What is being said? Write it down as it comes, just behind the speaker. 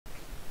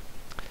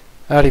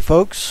Howdy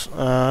folks,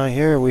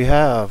 here we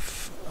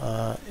have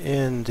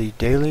in the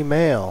Daily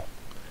Mail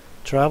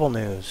travel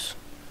news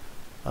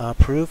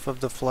proof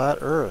of the flat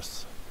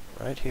earth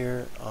right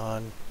here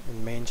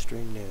in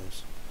mainstream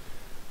news.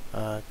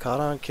 Caught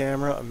on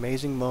camera,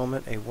 amazing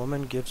moment, a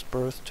woman gives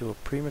birth to a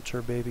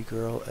premature baby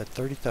girl at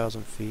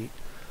 30,000 feet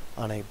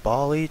on a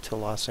Bali to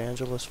Los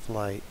Angeles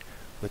flight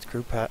with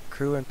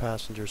crew and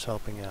passengers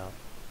helping out.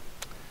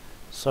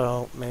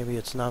 So maybe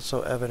it's not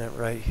so evident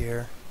right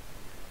here.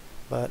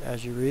 But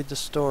as you read the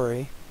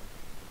story,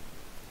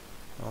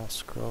 I'll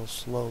scroll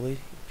slowly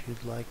if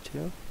you'd like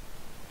to.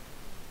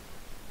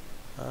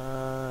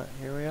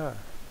 Here we are.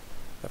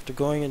 After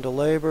going into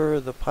labor,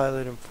 the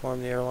pilot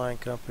informed the airline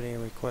company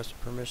and requested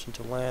permission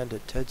to land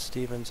at Ted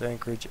Stevens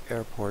Anchorage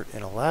Airport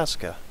in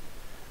Alaska.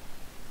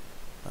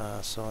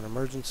 So an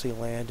emergency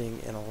landing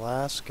in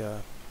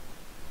Alaska,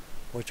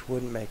 which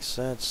wouldn't make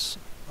sense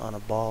on a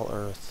ball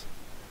earth,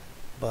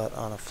 but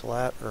on a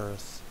flat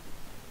earth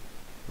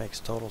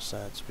makes total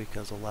sense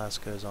because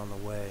Alaska is on the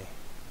way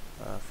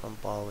from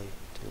Bali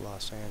to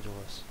Los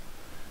Angeles.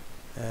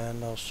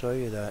 And I'll show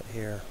you that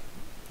here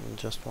in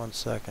just 1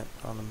 second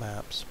on the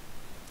maps.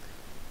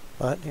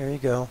 But here you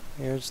go.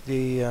 Here's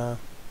the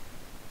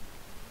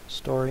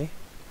story.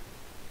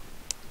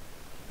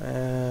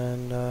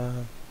 And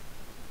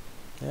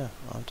yeah,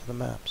 onto the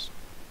maps.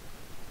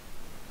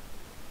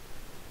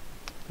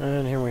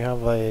 And here we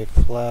have a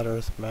flat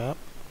earth map.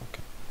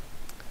 Okay.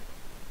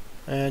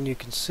 And you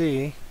can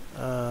see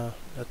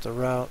at the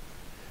route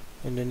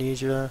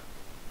Indonesia,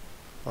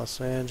 Los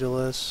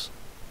Angeles,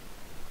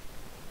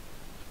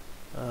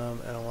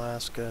 and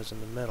Alaska is in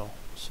the middle.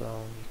 So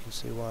you can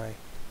see why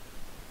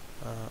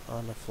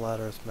on the flat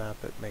earth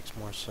map it makes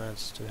more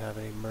sense to have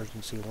an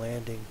emergency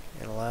landing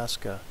in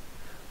Alaska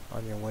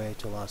on your way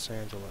to Los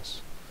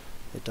Angeles.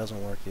 It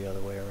doesn't work the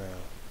other way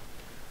around.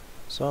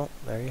 So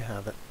there you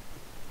have it.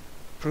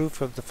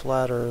 Proof of the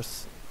flat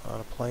earth on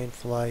a plane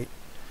flight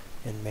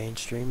in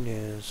mainstream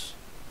news.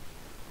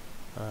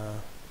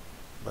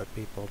 But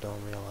people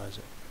don't realize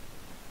it.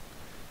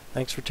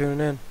 Thanks for tuning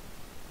in.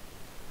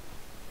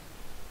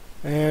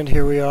 And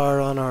here we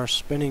are on our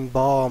spinning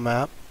ball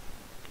map.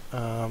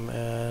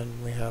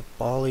 And we have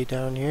Bali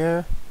down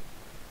here,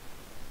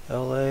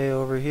 LA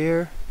over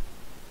here,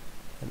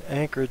 and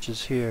Anchorage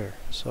is here.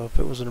 So if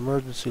it was an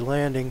emergency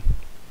landing,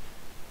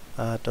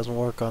 it doesn't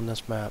work on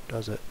this map,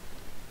 does it?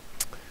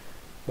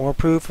 More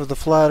proof of the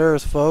flat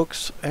earth,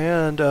 folks,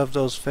 and of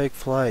those fake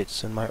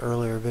flights in my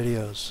earlier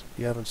videos. If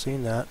you haven't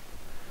seen that,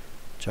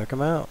 check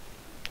them out.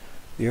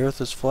 The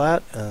earth is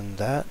flat, and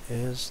that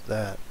is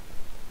that.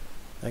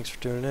 Thanks for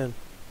tuning in.